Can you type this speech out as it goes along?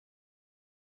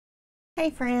Hey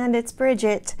friend, it's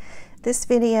Bridget. This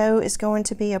video is going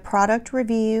to be a product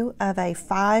review of a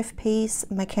 5-piece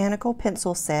mechanical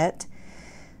pencil set.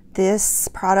 This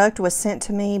product was sent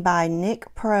to me by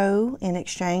NicPro in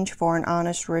exchange for an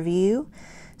honest review.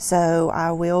 So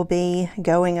I will be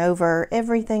going over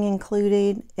everything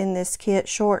included in this kit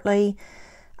shortly.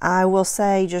 I will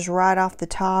say just right off the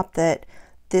top that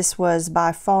this was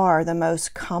by far the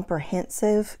most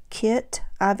comprehensive kit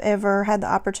I've ever had the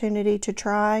opportunity to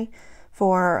try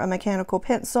for a mechanical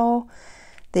pencil.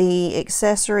 The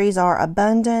accessories are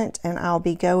abundant and I'll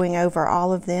be going over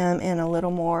all of them in a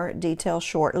little more detail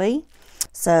shortly.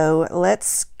 So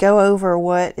let's go over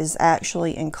what is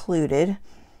actually included.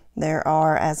 There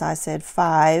are, as I said,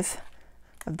 5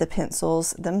 of the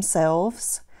pencils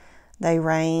themselves. They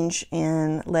range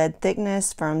in lead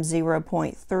thickness from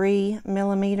 0.3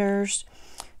 millimeters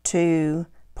to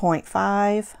 0.5,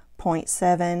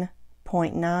 0.7,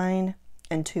 0.9,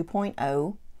 and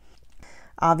 2.0.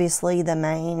 Obviously, the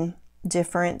main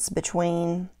difference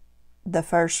between the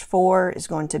first 4 is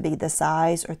going to be the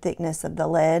size or thickness of the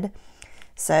lead.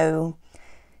 So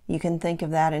you can think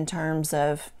of that in terms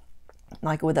of,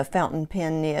 like with a fountain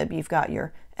pen nib, you've got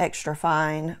your extra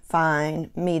fine,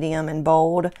 fine, medium, and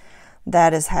bold.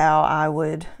 That is how I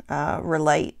would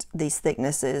relate these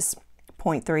thicknesses: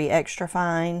 0.3 extra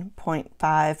fine,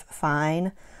 0.5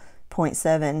 fine,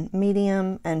 0.7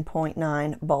 medium, and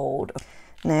 0.9 bold.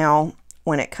 Now,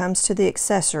 when it comes to the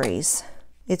accessories,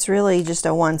 it's really just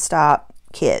a one-stop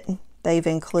kit. They've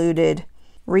included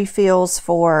refills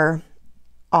for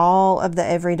all of the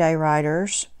everyday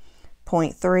writers: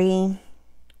 0.3,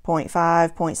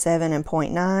 0.5, 0.7, and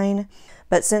 0.9.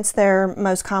 But since they're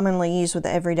most commonly used with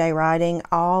the everyday writing,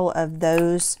 all of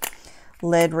those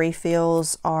lead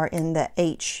refills are in the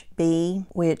HB,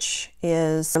 which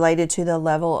is related to the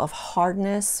level of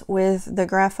hardness with the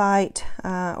graphite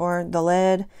or the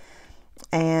lead,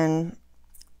 and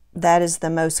that is the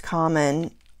most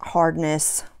common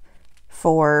hardness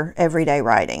for everyday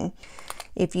writing.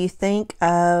 If you think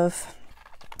of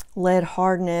lead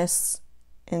hardness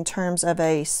in terms of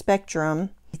a spectrum,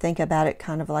 you think about it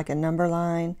kind of like a number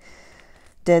line.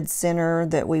 Dead center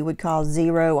that we would call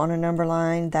 0 on a number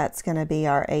line, that's going to be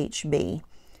our HB.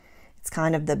 It's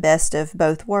kind of the best of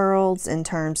both worlds in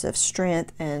terms of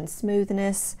strength and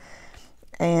smoothness.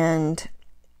 And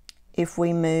if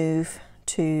we move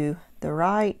to the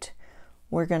right,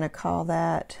 we're going to call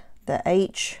that the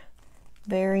H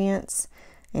variance.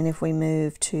 And if we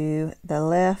move to the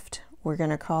left, we're going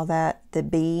to call that the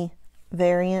B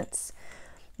variance.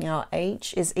 Now,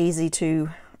 H is easy to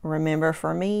remember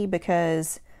for me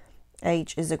because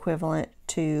H is equivalent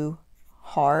to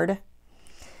hard.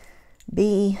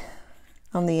 B,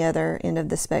 on the other end of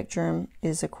the spectrum,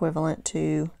 is equivalent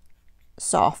to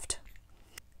soft.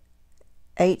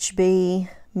 HB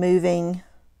moving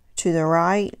to the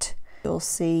right, you'll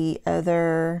see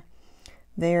other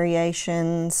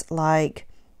variations like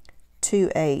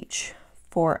 2H,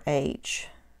 4H,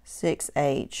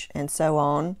 6H, and so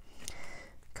on.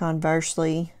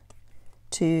 Conversely,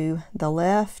 to the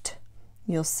left,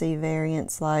 you'll see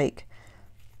variants like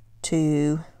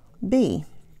 2B,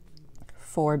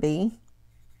 4B,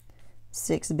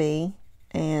 6B,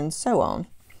 and so on.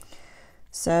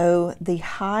 So the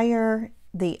higher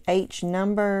the H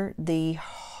number, the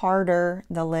harder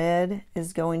the lead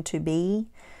is going to be,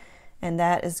 and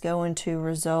that is going to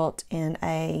result in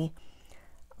a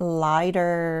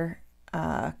lighter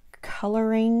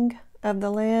coloring of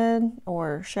the lead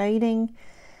or shading,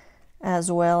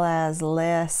 as well as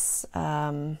less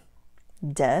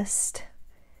dust.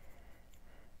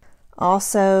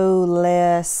 Also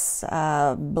less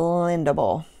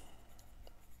blendable.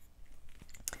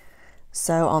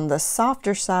 So on the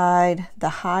softer side, the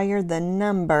higher the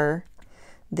number,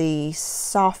 the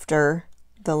softer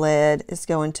the lead is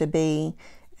going to be,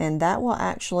 and that will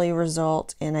actually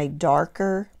result in a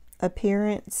darker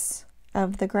appearance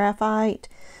of the graphite.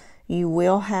 You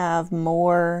will have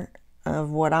more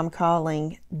of what I'm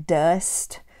calling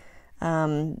dust.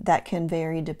 That can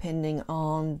vary depending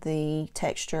on the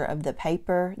texture of the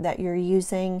paper that you're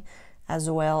using, as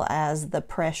well as the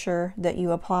pressure that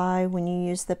you apply when you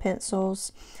use the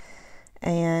pencils.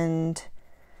 And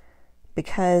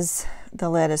because the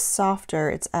lead is softer,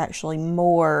 it's actually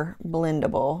more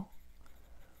blendable.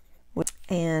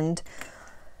 And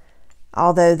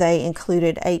although they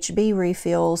included HB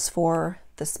refills for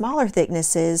the smaller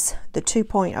thicknesses, the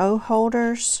 2.0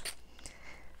 holders,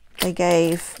 they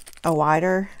gave a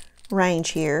wider range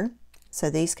here.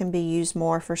 So these can be used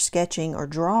more for sketching or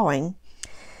drawing.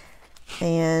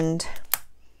 And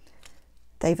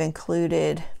they've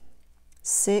included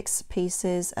 6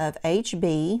 pieces of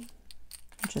HB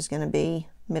which is going to be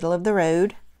middle of the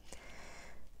road.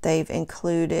 They've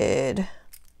included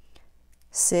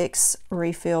 6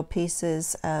 refill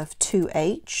pieces of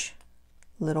 2H,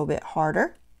 a little bit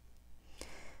harder,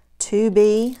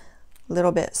 2B, a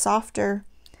little bit softer,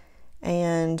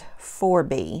 and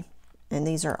 4B. And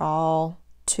these are all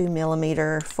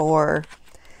 2mm for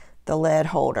the lead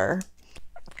holder.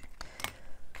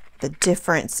 The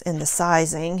difference in the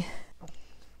sizing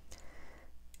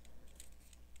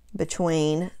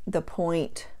between the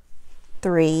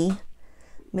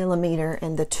 0.3mm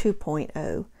and the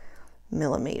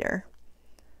 2.0mm.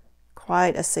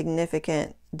 Quite a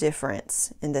significant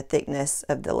difference in the thickness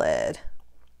of the lead.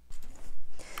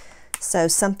 So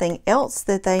something else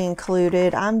that they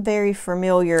included, I'm very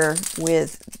familiar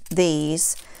with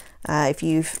these. If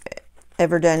you've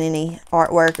ever done any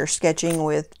artwork or sketching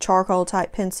with charcoal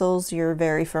type pencils, you're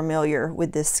very familiar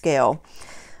with this scale.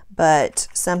 But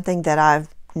something that I've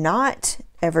not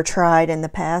ever tried in the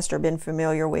past or been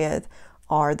familiar with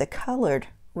are the colored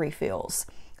refills.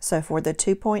 So for the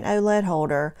 2.0 lead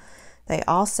holder, they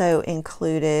also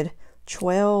included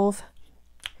 12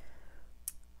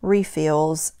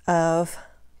 refills of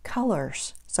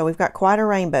colors. So we've got quite a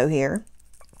rainbow here.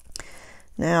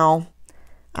 Now,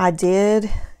 I did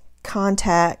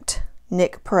contact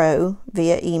NicPro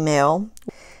via email,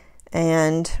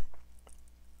 and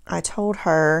I told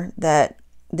her that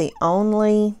the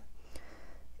only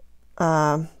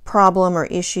problem or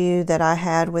issue that I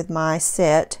had with my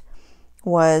set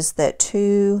was that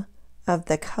 2 of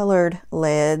the colored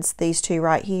leads, these 2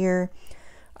 right here,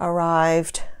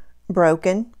 arrived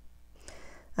broken.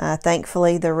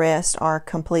 Thankfully the rest are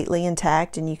completely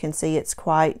intact, and you can see it's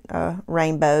quite a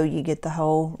rainbow. You get the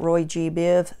whole Roy G.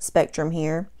 Biv spectrum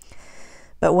here.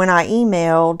 But when I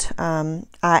emailed,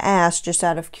 I asked just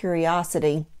out of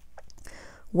curiosity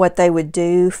what they would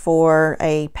do for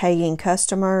a paying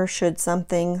customer should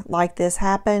something like this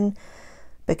happen,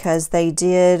 because they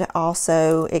did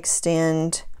also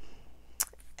extend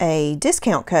a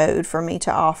discount code for me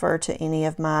to offer to any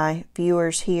of my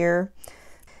viewers here.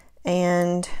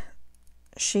 And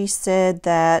she said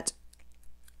that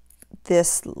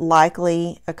this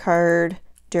likely occurred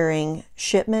during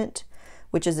shipment,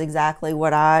 which is exactly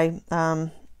what I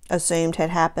assumed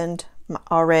had happened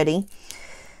already.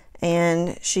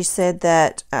 And she said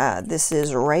that this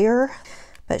is rare,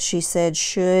 but she said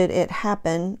should it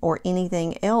happen or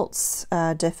anything else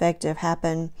defective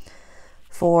happen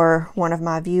for one of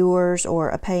my viewers or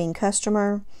a paying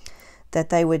customer, that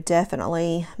they would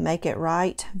definitely make it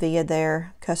right via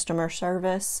their customer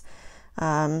service.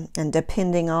 And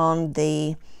depending on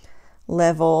the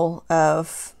level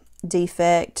of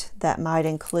defect, that might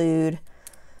include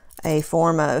a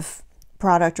form of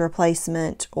product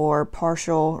replacement or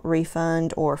partial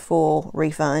refund or full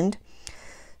refund.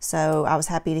 So I was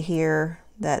happy to hear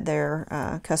that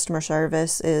their customer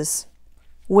service is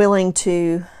willing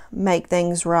to make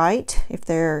things right if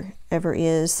there ever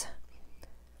is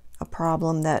a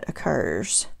problem that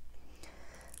occurs.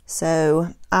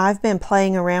 So I've been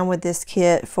playing around with this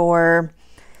kit for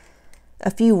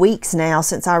a few weeks now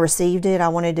since I received it. I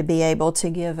wanted to be able to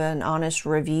give an honest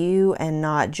review and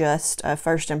not just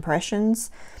first impressions.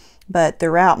 But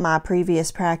throughout my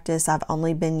previous practice, I've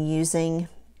only been using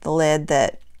the lead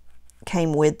that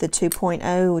came with the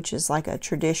 2.0, which is like a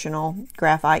traditional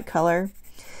graphite color.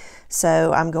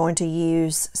 So I'm going to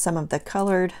use some of the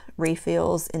colored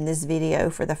refills in this video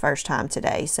for the first time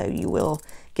today, so you will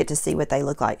get to see what they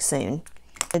look like soon.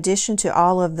 In addition to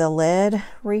all of the lead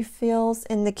refills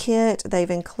in the kit,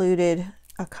 they've included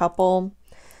a couple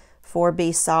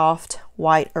 4B soft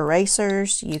white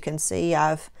erasers. You can see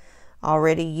I've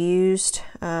already used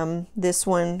this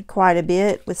one quite a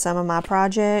bit with some of my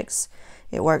projects.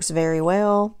 It works very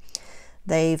well.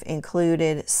 They've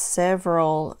included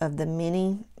several of the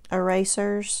mini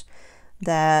erasers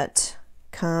that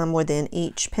come within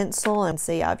each pencil, and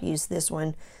see I've used this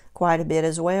one quite a bit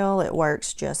as well. It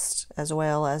works just as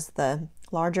well as the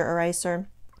larger eraser.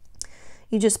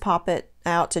 You just pop it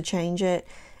out to change it,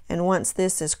 and once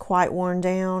this is quite worn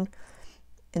down,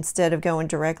 instead of going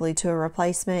directly to a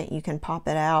replacement, you can pop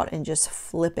it out and just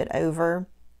flip it over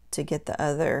to get the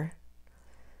other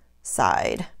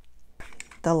side.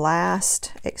 The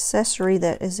last accessory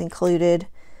that is included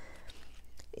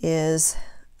is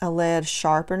a lead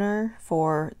sharpener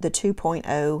for the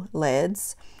 2.0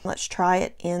 leads. Let's try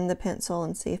it in the pencil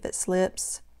and see if it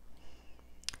slips.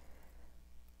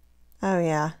 Oh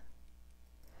yeah.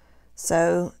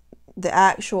 So the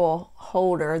actual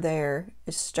holder there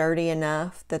is sturdy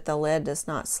enough that the lead does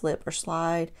not slip or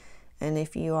slide, and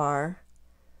if you are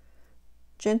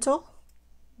gentle,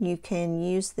 you can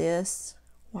use this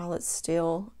while it's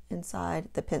still inside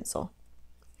the pencil.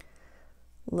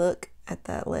 Look at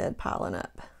that lead piling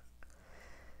up.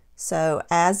 So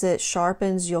as it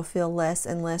sharpens, you'll feel less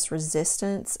and less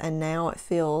resistance, and now it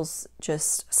feels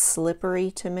just slippery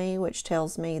to me, which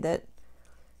tells me that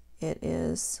it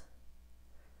is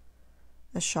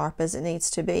as sharp as it needs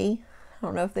to be. I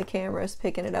don't know if the camera is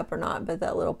picking it up or not, but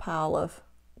that little pile of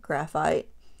graphite,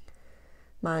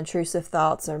 my intrusive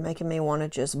thoughts are making me want to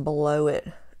just blow it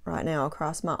right now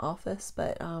across my office,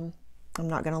 but I'm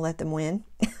not going to let them win.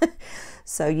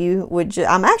 So you would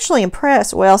I'm actually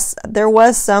impressed. Well, there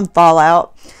was some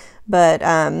fallout, but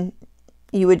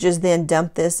you would just then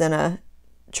dump this in a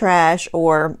trash,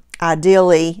 or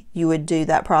ideally you would do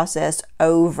that process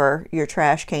over your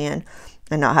trash can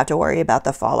and not have to worry about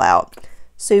the fallout.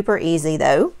 Super easy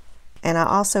though. And I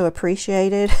also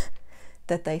appreciated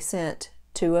that they sent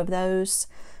 2 of those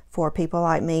for people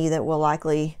like me that will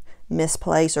likely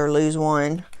misplace or lose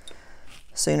one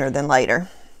sooner than later.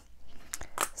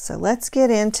 So let's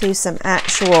get into some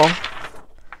actual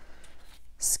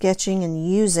sketching and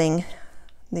using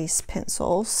these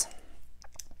pencils.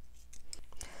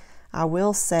 I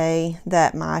will say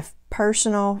that my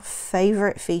personal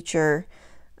favorite feature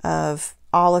of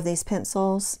all of these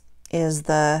pencils is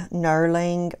the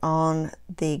knurling on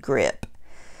the grip.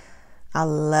 I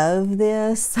love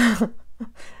this.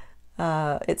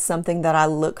 It's something that I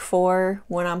look for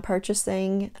when I'm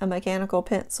purchasing a mechanical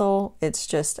pencil. It's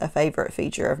just a favorite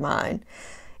feature of mine.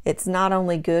 It's not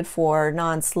only good for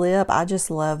non-slip, I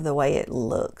just love the way it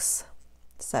looks.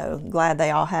 So glad they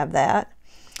all have that.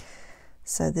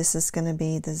 So this is going to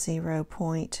be the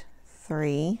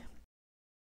 0.3.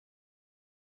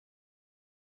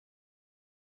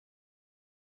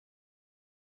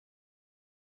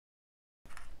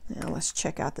 Now let's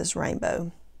check out this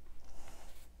rainbow.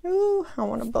 Ooh, I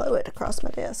want to blow it across my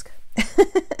desk.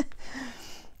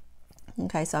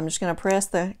 Okay, so I'm just going to press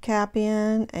the cap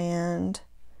in, and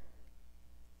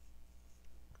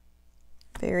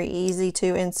very easy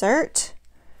to insert.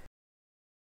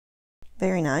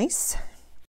 Very nice.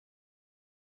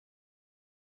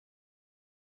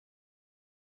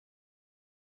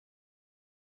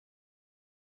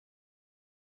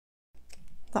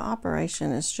 The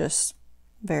operation is just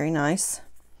very nice.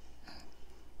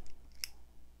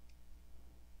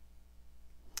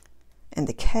 And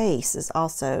the case is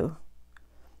also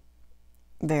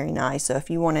very nice. So if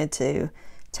you wanted to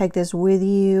take this with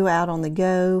you out on the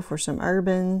go for some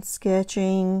urban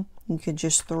sketching, you could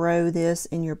just throw this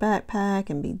in your backpack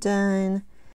and be done.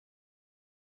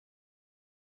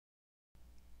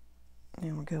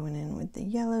 And we're going in with the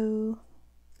yellow.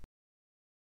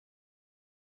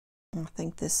 I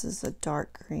think this is a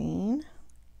dark green.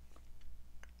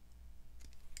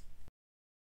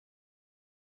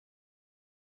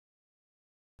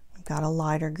 We've got a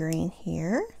lighter green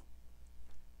here.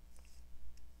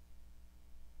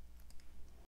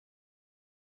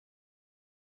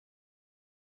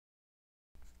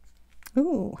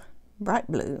 Ooh,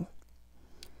 bright blue.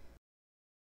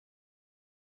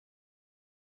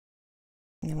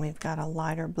 And we've got a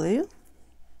lighter blue.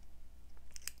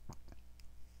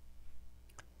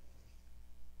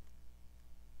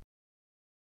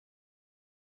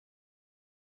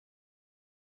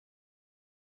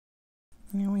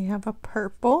 And we have a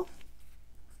purple.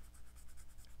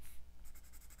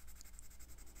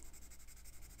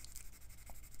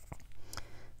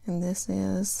 And this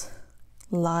is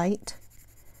light.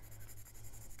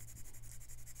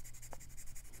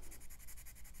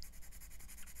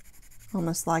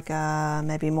 Almost like a,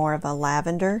 maybe more of a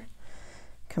lavender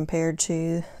compared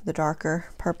to the darker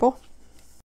purple.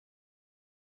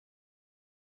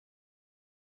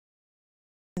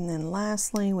 And then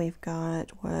lastly, we've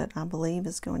got what I believe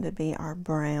is going to be our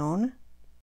brown.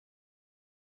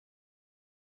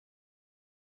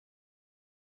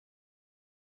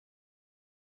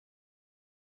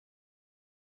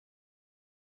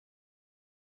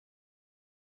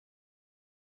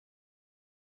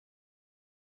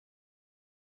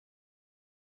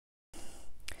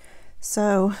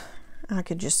 So I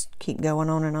could just keep going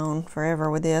on and on forever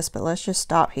with this, but let's just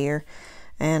stop here.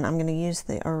 And I'm going to use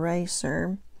the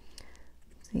eraser.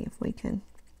 See if we can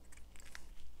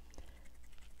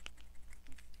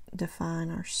define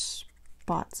our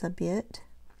spots a bit.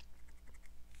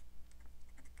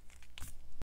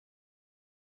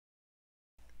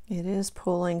 It is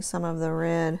pulling some of the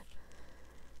red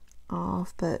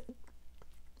off, but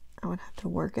I would have to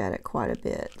work at it quite a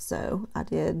bit. So I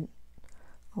did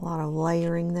a lot of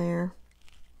layering there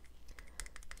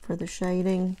for the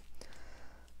shading.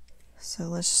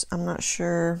 So I'm not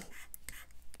sure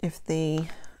if the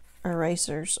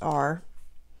erasers are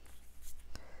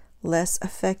less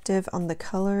effective on the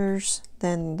colors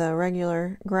than the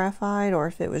regular graphite, or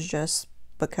if it was just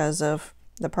because of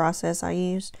the process I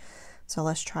used. So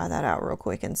let's try that out real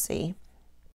quick and see.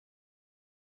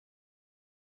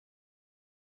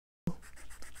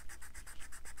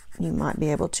 You might be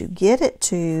able to get it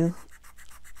to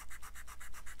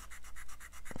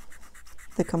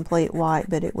the complete white,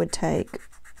 but it would take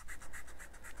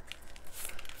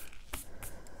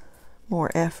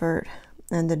more effort.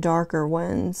 And the darker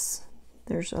ones,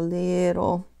 there's a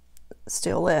little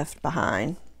still left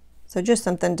behind. So just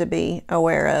something to be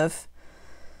aware of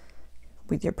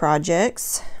with your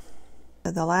projects.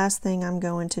 So the last thing I'm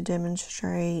going to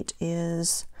demonstrate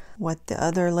is what the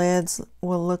other leads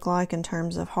will look like in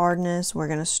terms of hardness. We're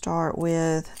going to start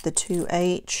with the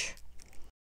 2H.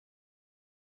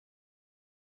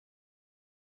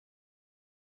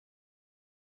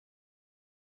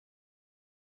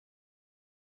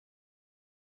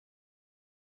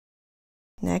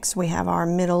 Next we have our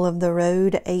middle of the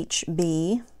road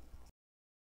HB.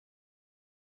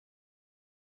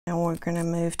 Now we're going to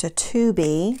move to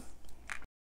 2B.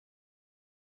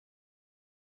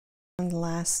 And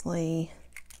lastly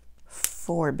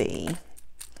 4B.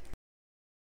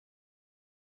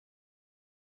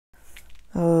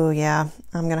 Oh yeah,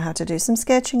 I'm going to have to do some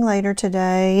sketching later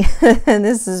today. And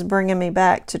this is bringing me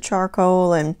back to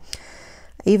charcoal, and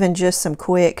even just some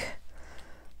quick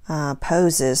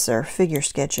poses or figure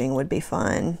sketching would be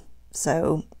fun.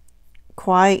 So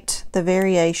quite the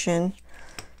variation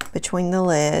between the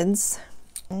leads.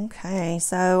 Okay,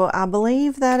 so I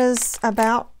believe that is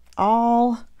about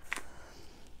all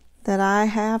that I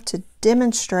have to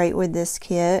demonstrate with this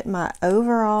kit. My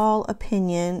overall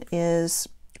opinion is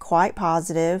quite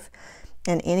positive,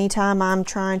 and anytime I'm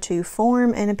trying to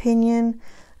form an opinion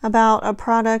about a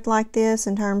product like this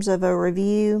in terms of a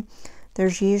review,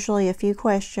 there's usually a few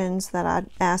questions that I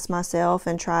ask myself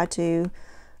and try to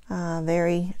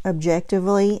very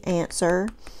objectively answer.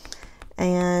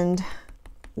 And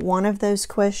one of those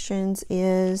questions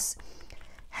is,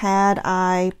 had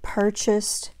I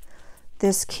purchased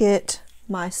this kit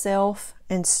myself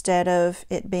instead of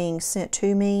it being sent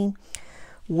to me,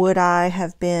 would I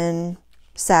have been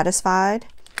satisfied?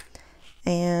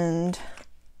 And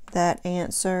that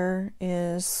answer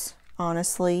is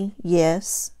honestly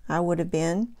yes, I would have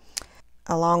been.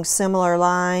 Along similar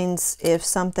lines, if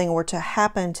something were to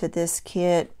happen to this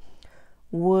kit,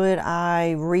 would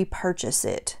I repurchase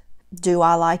it? Do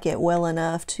I like it well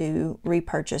enough to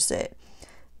repurchase it?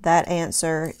 That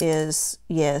answer is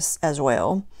yes as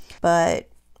well. But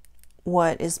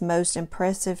what is most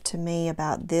impressive to me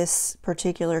about this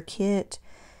particular kit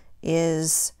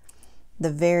is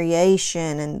the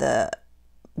variation and the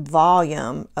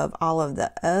volume of all of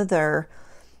the other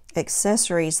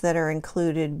accessories that are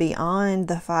included beyond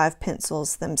the 5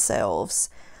 pencils themselves.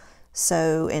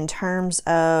 So in terms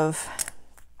of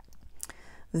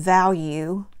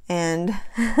value and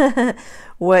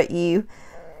what you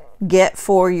get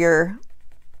for your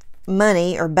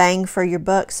money, or bang for your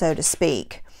buck, so to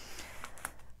speak.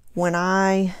 When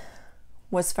I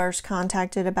was first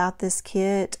contacted about this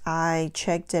kit, I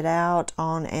checked it out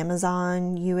on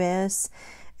Amazon US,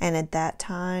 and at that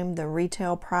time the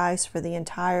retail price for the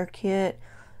entire kit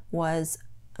was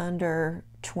under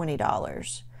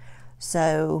 $20.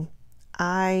 So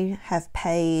I have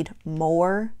paid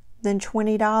more than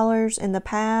 $20 in the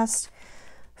past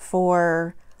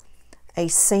for a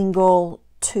single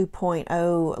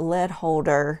 2.0 lead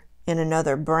holder in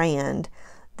another brand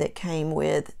that came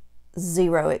with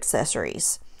 0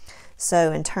 accessories.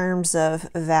 So in terms of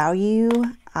value,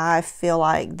 I feel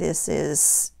like this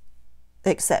is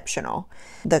exceptional.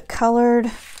 The colored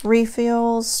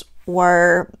refills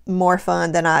were more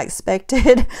fun than I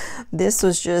expected. This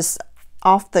was just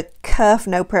off the cuff,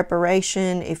 no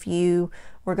preparation. If you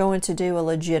were going to do a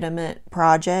legitimate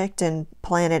project and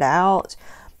plan it out,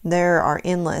 there are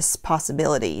endless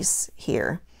possibilities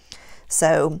here.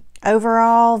 So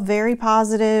overall, very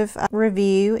positive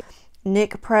review.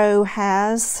 NicPro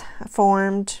has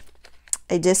formed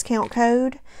a discount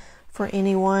code for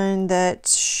anyone that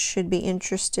should be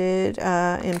interested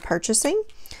in purchasing.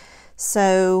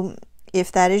 So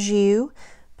if that is you,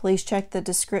 please check the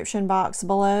description box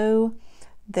below.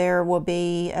 There will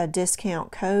be a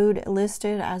discount code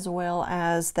listed, as well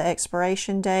as the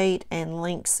expiration date and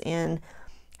links in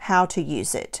how to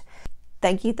use it.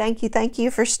 Thank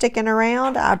you for sticking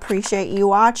around. I appreciate you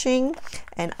watching,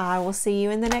 and I will see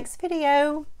you in the next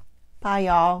video. Bye,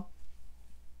 y'all.